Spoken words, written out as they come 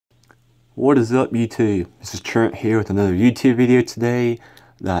What is up, YouTube? This is Trent here with another YouTube video today.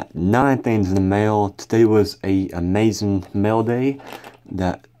 Got 9 things in the mail. Today was a amazing mail day.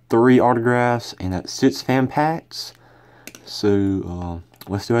 Got 3 autographs and got 6 fan packs. So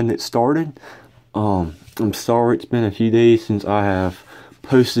let's go ahead and get started. I'm sorry it's been a few days since I have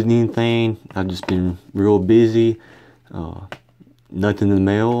posted anything. I've just been real busy. Nothing in the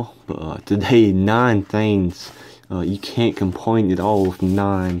mail. But today, 9 things. You can't complain at all with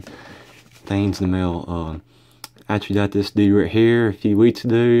 9 things in the mail. Actually got this dude right here a few weeks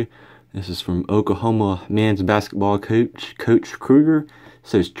ago. This is from Oklahoma men's basketball coach, Coach Kruger. It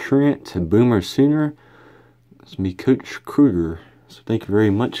says Trent to Boomer Sooner. It's me, Coach Kruger. So thank you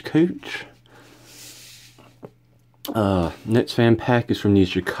very much, Coach. Next fan pack is from the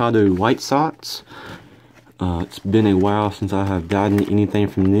Chicago White Sox. It's been a while since I have gotten anything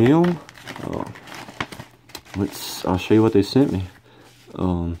from them. I'll show you what they sent me.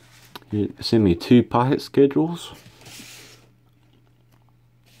 They sent me 2 pocket schedules.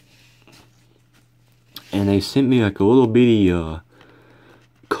 And they sent me like a little bitty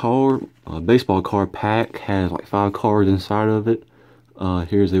baseball card pack. Has like 5 cards inside of it.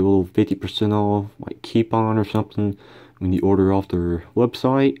 Here's a little 50% off like coupon or something when you order off their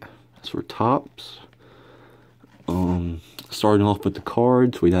website. That's for Topps. Starting off with the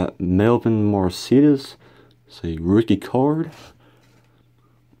cards, we got Melvin Marcides. It's a rookie card.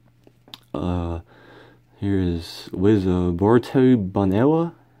 Here is Lizardo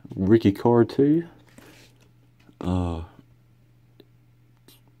Bonella, rookie card too. Jose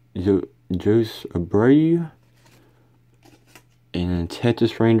Abreu, and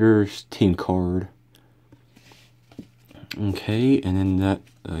Texas Rangers team card. Okay, and then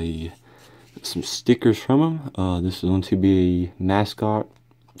some stickers from them. This is going to be a mascot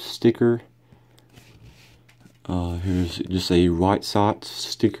sticker. Here's just a White Sox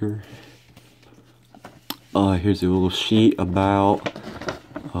sticker. Here's a little sheet about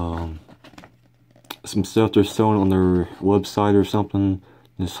some stuff they're selling on their website or something.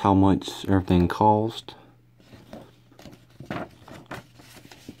 Just how much everything cost.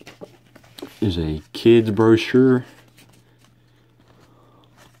 There's a kids brochure.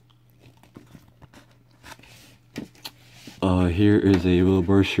 Here is a little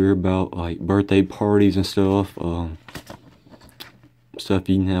brochure about like birthday parties and stuff. Stuff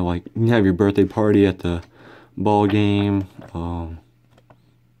you can have, like you can have your birthday party at the ball game.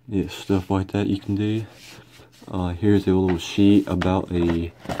 Yeah, stuff like that you can do. Here's a little sheet about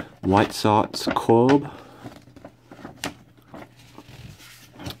a White Sox club.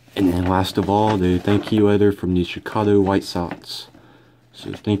 And then last of all, the thank you letter from the Chicago White Sox.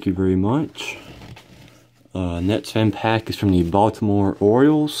 So thank you very much. Next fan pack is from the Baltimore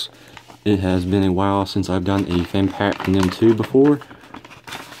Orioles. It has been a while since I've done a fan pack from them too before.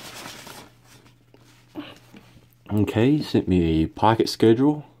 Okay, sent me a pocket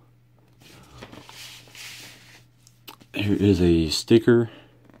schedule. Here is a sticker.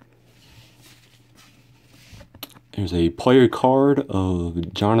 Here's a player card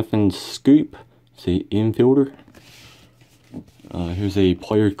of Jonathan Scoop. It's an infielder. Here's a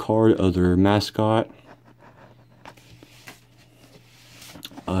player card of their mascot.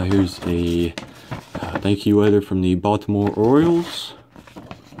 Here's a thank you letter from the Baltimore Orioles.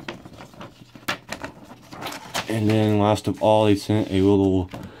 And then last of all, they sent a little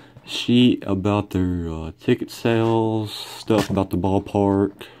sheet about their ticket sales, stuff about the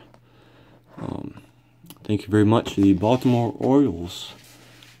ballpark. Thank you very much to the Baltimore Orioles.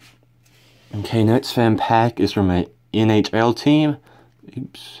 Okay, next fan pack is from an NHL team.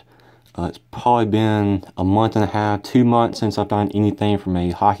 Oops. It's probably been a month and a half, 2 months since I've done anything from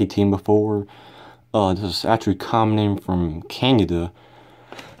a hockey team before. This is actually coming from Canada.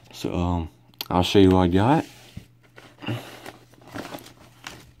 So, I'll show you what I got.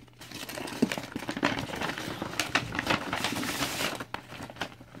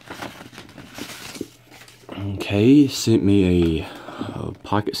 Okay, sent me a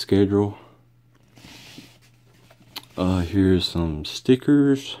pocket schedule. Here's some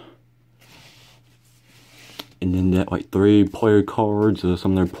stickers. And then that like 3 player cards of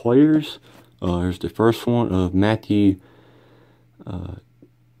some of their players. Here's the first one of Matthew. I'm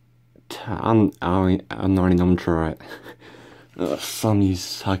not even gonna try it. Some of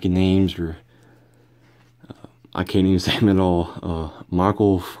these hockey names are I can't even say them at all.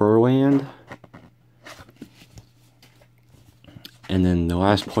 Michael Furland. And then the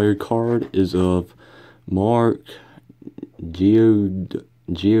last player card is of Mark Giordano.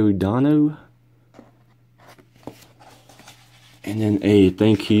 And then a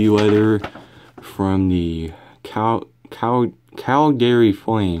thank you letter from the Calgary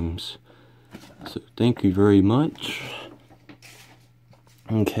Flames. So thank you very much.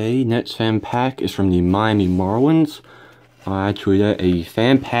 Okay, next fan pack is from the Miami Marlins. I actually got a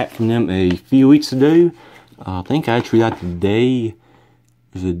fan pack from them a few weeks ago. I think I actually got the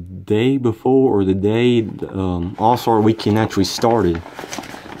day before or the day All-Star Weekend actually started.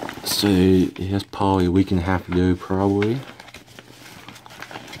 So that's probably a week and a half ago, probably.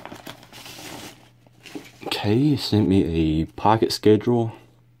 Okay, sent me a pocket schedule.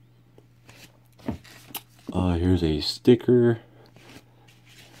 Here's a sticker.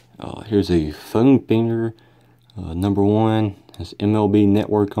 Here's a foam finger. Number 1 has MLB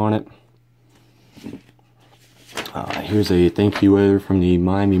Network on it. Here's a thank you letter from the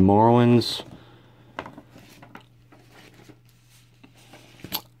Miami Marlins.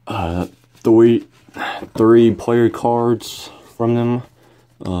 Three player cards from them.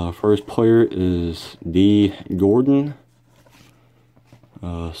 First player is D. Gordon.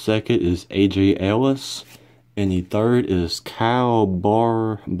 Second is AJ Ellis. And the third is Kyle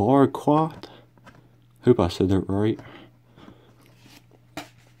Barquat. Hope I said that right.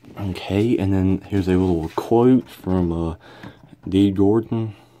 Okay, and then here's a little quote from D.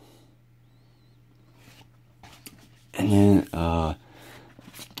 Gordon. And then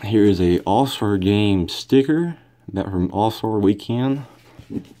here is a All-Star Game sticker that from All-Star Weekend.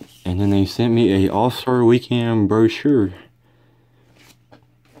 And then they sent me a All-Star Weekend brochure.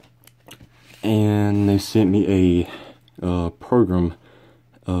 And they sent me a program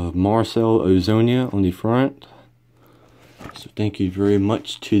of Marcell Ozuna on the front. So thank you very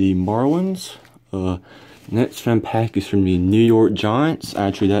much to the Marlins. Next fan pack is from the New York Giants. I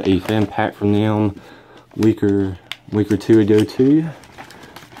actually got a fan pack from them week or two ago too.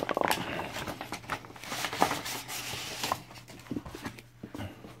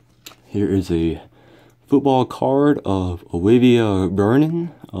 Here is a football card of Olivia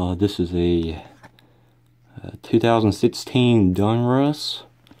Vernon. This is a 2016 Donruss.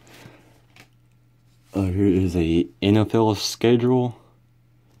 Here is a NFL schedule.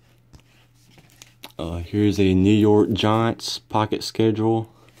 Here's a New York Giants pocket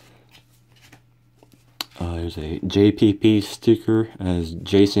schedule. There's a JPP sticker as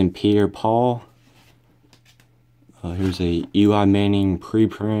Jason Pierre-Paul. Here's a Eli Manning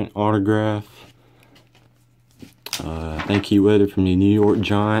preprint autograph. Thank you letter from the New York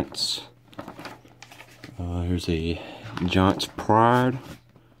Giants. Here's a Giants Pride.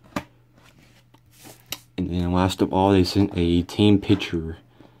 And then last of all, they sent a team picture.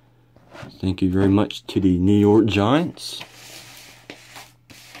 Thank you very much to the New York Giants.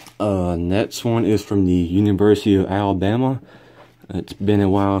 Next one is from the University of Alabama. It's been a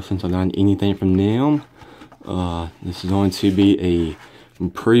while since I've done anything from them. This is going to be a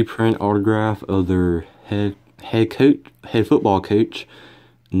pre-print autograph of their head football coach,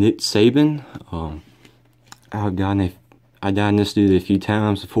 Nick Saban. I've done this dude a few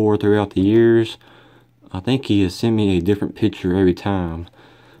times before throughout the years. I think he has sent me a different picture every time.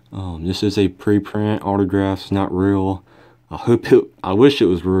 This is a pre-print autograph. It's not real. I wish it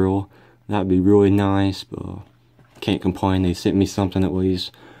was real. That'd be really nice, but can't complain. They sent me something at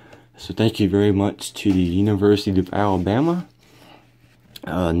least. So thank you very much to the University of Alabama.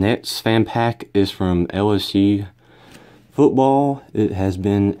 Next fan pack is from LSU football. It has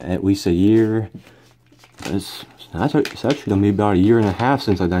been at least a year. It's actually gonna be about a year and a half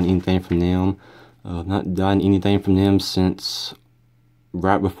since I've done anything from them. I've not done anything from them since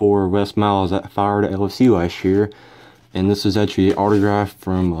right before Wes Miles got fired at LSU last year. And this is actually an autograph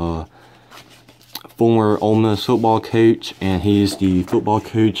from former Ole Miss football coach, and he is the football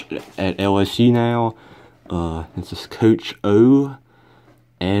coach at LSU now. This is Coach O.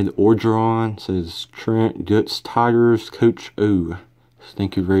 Ed Orgeron. Says Trent Guts Tigers, Coach O. So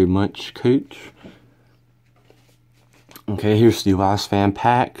thank you very much, Coach. Okay, here's the last fan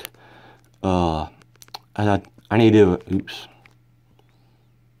pack. I need to oops.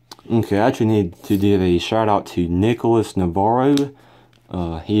 Okay, I actually need to give a shout out to Nicholas Navarro.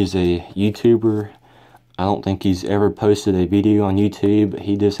 He is a YouTuber. I don't think he's ever posted a video on YouTube, but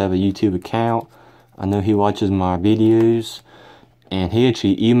he does have a YouTube account. I know he watches my videos, and he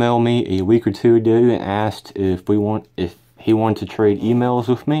actually emailed me a week or two ago and asked if he wanted to trade emails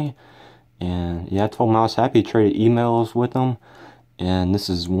with me. And yeah, I told him I was happy to trade emails with him. And this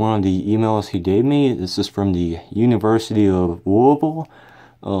is one of the emails he gave me. This is from the University of Louisville.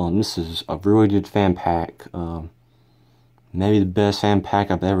 This is a really good fan pack. Maybe the best fan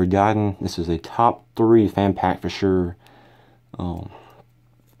pack I've ever gotten. This is a top 3 fan pack for sure.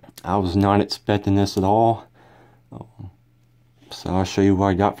 I was not expecting this at all. So I'll show you what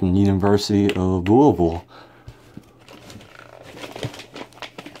I got from the University of Louisville.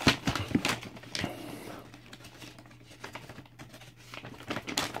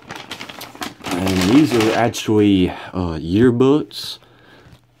 these are actually yearbooks,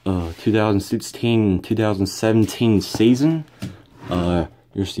 2016-2017 season.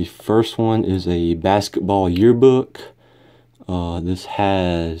 Here's the first one, is a basketball yearbook. This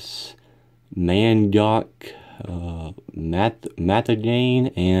has Mangok,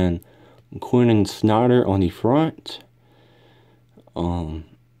 Mathagane, and Quinn Snyder on the front.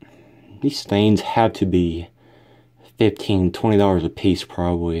 These stains have to be $15-20 a piece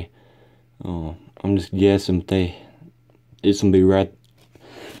probably. I'm just guessing it's gonna be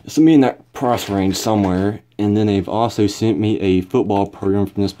in that price range somewhere. And then they've also sent me a football program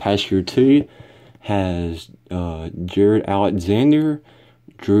from this past year too. Has Jared Alexander,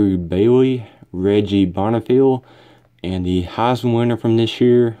 Drew Bailey, Reggie Bonnefille, and the Heisman winner from this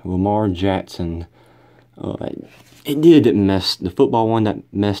year, Lamar Jackson. The football one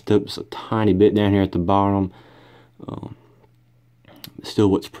that messed up a tiny bit down here at the bottom. Still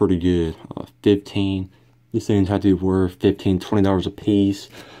looks pretty good. These things have to be worth $15-20 a piece.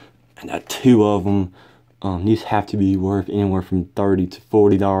 And got two of them. These have to be worth anywhere from $30 to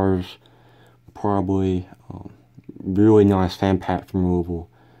 $40 probably. Really nice fan pack from Louisville.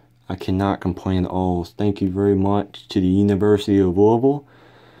 I cannot complain at all. Thank you very much to the University of Louisville.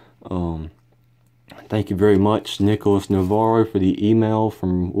 Thank you very much, Nicholas Navarro, for the email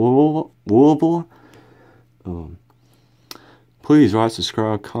from Louisville. Please like,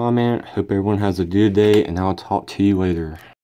 subscribe, comment. Hope everyone has a good day, and I'll talk to you later.